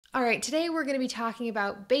All right, today we're going to be talking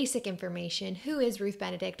about basic information. Who is Ruth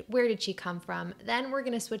Benedict? Where did she come from? Then we're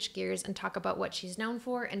going to switch gears and talk about what she's known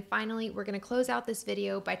for. And finally, we're going to close out this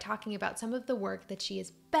video by talking about some of the work that she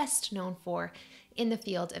is best known for in the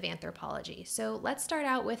field of anthropology. So let's start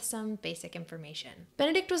out with some basic information.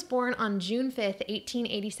 Benedict was born on June 5th,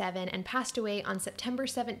 1887 and passed away on September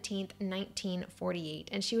 17th, 1948.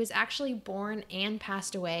 And she was actually born and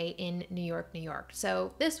passed away in New York, New York.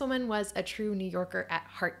 So this woman was a true New Yorker at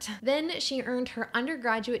heart. Then she earned her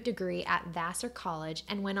undergraduate degree at Vassar College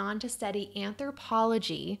and went on to study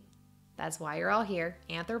anthropology. That's why you're all here,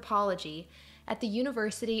 anthropology, at the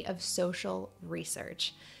University of Social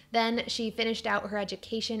Research. Then she finished out her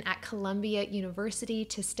education at Columbia University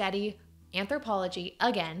to study anthropology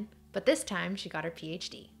again, but this time she got her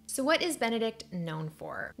PhD. So what is Benedict known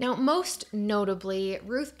for? Now, most notably,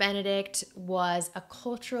 Ruth Benedict was a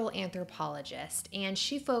cultural anthropologist, and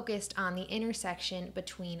she focused on the intersection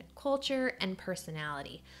between culture and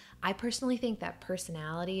personality. I personally think that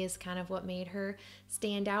personality is kind of what made her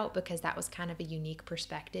stand out because that was kind of a unique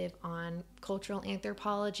perspective on cultural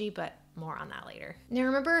anthropology, but more on that later. Now,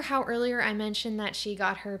 remember how earlier I mentioned that she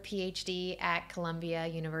got her PhD at Columbia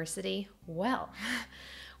University? Well,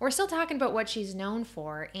 we're still talking about what she's known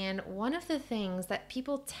for, and one of the things that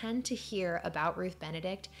people tend to hear about Ruth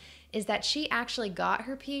Benedict is that she actually got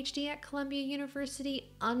her PhD at Columbia University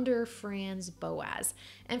under Franz Boas.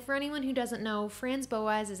 And for anyone who doesn't know, Franz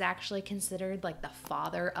Boas is actually considered like the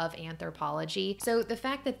father of anthropology. So the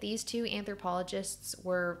fact that these two anthropologists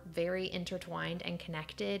were very intertwined and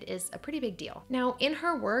connected is a pretty big deal. Now, in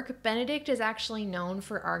her work, Benedict is actually known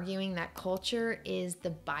for arguing that culture is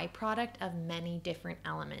the byproduct of many different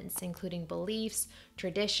elements, including beliefs,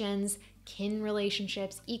 traditions, kin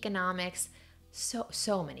relationships, economics,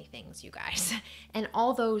 so many things, you guys. And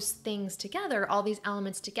all those things together, all these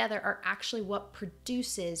elements together are actually what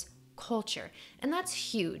produces culture. And that's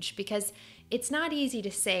huge because it's not easy to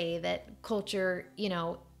say that culture,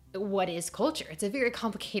 what is culture? It's a very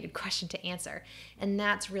complicated question to answer. And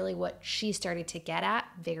that's really what she started to get at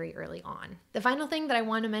very early on. The final thing that I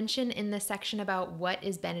want to mention in this section about what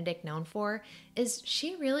is Benedict known for is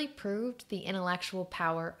she really proved the intellectual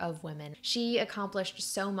power of women. She accomplished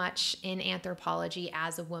so much in anthropology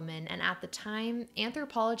as a woman, and at the time,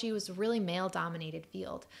 anthropology was a really male-dominated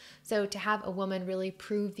field. So to have a woman really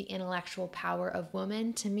prove the intellectual power of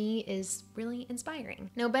women, to me, is really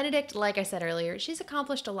inspiring. Now, Benedict, like I said earlier, she's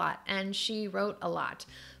accomplished a lot, and she wrote a lot.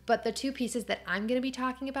 But the two pieces that I'm going to be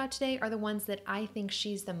talking about today are the ones that I think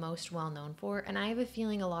she's the most well known for, and I have a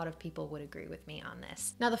feeling a lot of people would agree with me on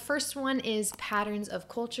this. Now, the first one is patterns of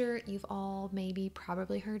culture. You've all maybe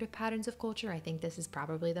probably heard of patterns of culture. I think this is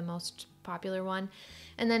probably the most popular one.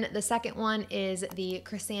 And then the second one is the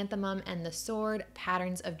Chrysanthemum and the Sword,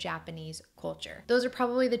 patterns of Japanese culture. Those are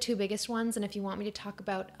probably the two biggest ones, and if you want me to talk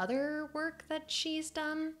about other work that she's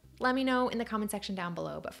done, let me know in the comment section down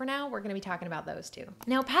below. But for now, we're going to be talking about those two.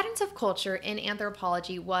 Now, patterns of culture in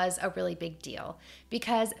anthropology was a really big deal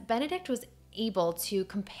because Benedict was able to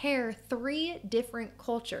compare 3 different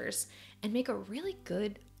cultures and make a really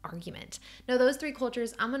good argument. Now, those 3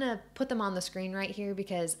 cultures, I'm going to put them on the screen right here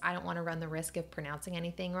because I don't want to run the risk of pronouncing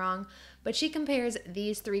anything wrong, but she compares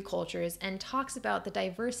these 3 cultures and talks about the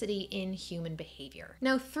diversity in human behavior.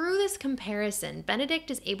 Now, through this comparison, Benedict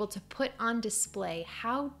is able to put on display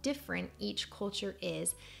how different each culture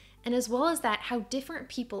is, and as well as that, how different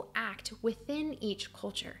people act within each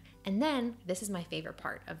culture. And then, this is my favorite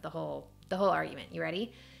part of the whole argument. You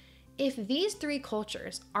ready? If these 3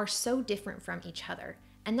 cultures are so different from each other,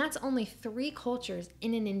 and that's only 3 cultures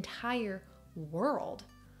in an entire world,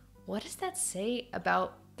 what does that say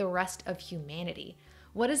about the rest of humanity?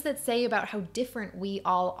 What does that say about how different we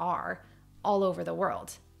all are all over the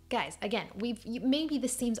world? Guys, again, maybe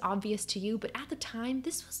this seems obvious to you, but at the time,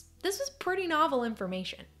 this was pretty novel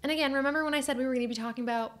information. And again, remember when I said we were going to be talking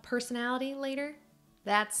about personality later?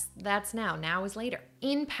 That's now. Now is later.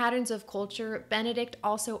 In Patterns of Culture, Benedict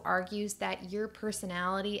also argues that your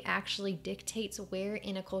personality actually dictates where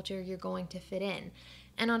in a culture you're going to fit in.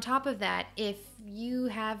 And on top of that, if you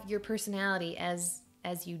have your personality as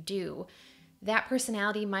you do, that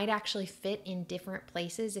personality might actually fit in different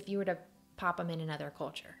places if you were to pop them in another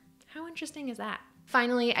culture. How interesting is that?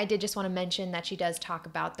 Finally, I did just want to mention that she does talk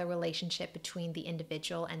about the relationship between the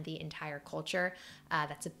individual and the entire culture.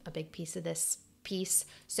 That's a big piece of this piece.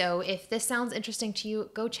 So if this sounds interesting to you,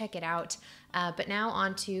 go check it out. But now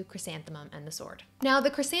on to Chrysanthemum and the Sword. Now, the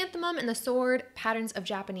Chrysanthemum and the Sword, Patterns of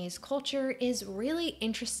Japanese Culture, is really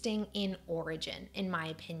interesting in origin, in my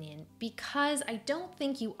opinion, because I don't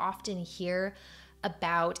think you often hear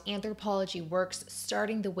about anthropology works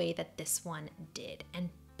starting the way that this one did. And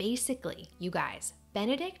basically, you guys,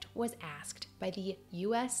 Benedict was asked by the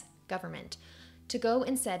US government to go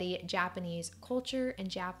and study Japanese culture and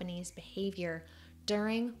Japanese behavior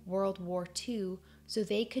during World War II so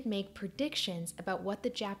they could make predictions about what the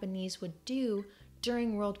Japanese would do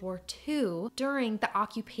during World War II during the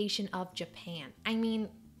occupation of Japan. I mean,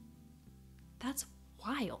 that's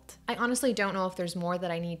wild. I honestly don't know if there's more that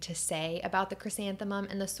I need to say about the chrysanthemum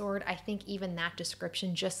and the sword. I think even that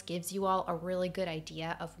description just gives you all a really good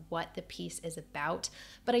idea of what the piece is about.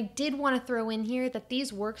 But I did want to throw in here that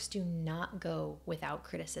these works do not go without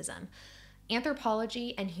criticism.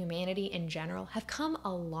 Anthropology and humanity in general have come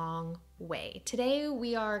a long way. Today,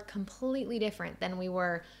 we are completely different than we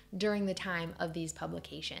were during the time of these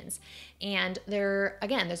publications. And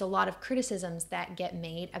there's a lot of criticisms that get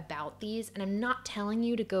made about these, and I'm not telling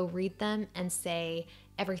you to go read them and say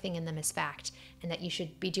everything in them is fact and that you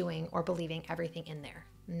should be doing or believing everything in there.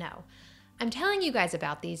 No. I'm telling you guys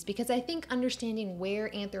about these because I think understanding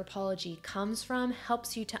where anthropology comes from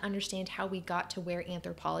helps you to understand how we got to where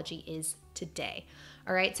anthropology is today.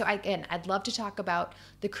 All right, so I'd love to talk about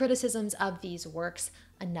the criticisms of these works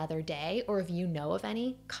another day, or if you know of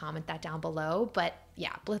any, comment that down below. But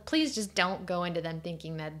yeah, please just don't go into them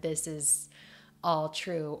thinking that this is all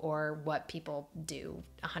true or what people do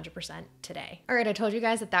 100% today. All right, I told you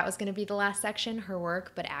guys that was going to be the last section, her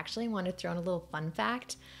work, but actually I wanted to throw in a little fun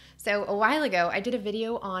fact. So a while ago, I did a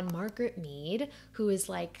video on Margaret Mead, who is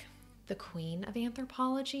like the queen of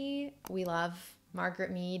anthropology. We love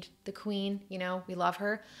Margaret Mead, the queen, we love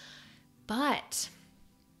her. But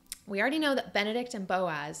we already know that Benedict and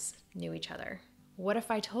Boaz knew each other. What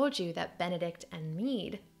if I told you that Benedict and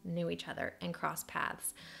Mead knew each other and crossed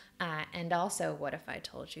paths? And also, what if I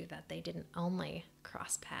told you that they didn't only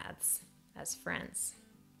cross paths as friends?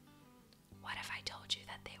 What if I told you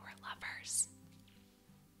that they were lovers?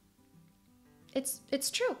 It's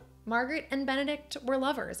true. Margaret and Benedict were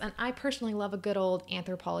lovers, and I personally love a good old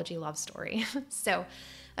anthropology love story. So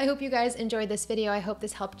I hope you guys enjoyed this video. I hope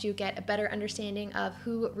this helped you get a better understanding of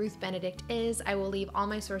who Ruth Benedict is. I will leave all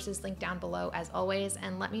my sources linked down below as always,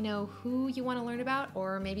 and let me know who you want to learn about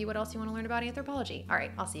or maybe what else you want to learn about anthropology. All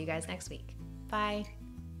right, I'll see you guys next week. Bye.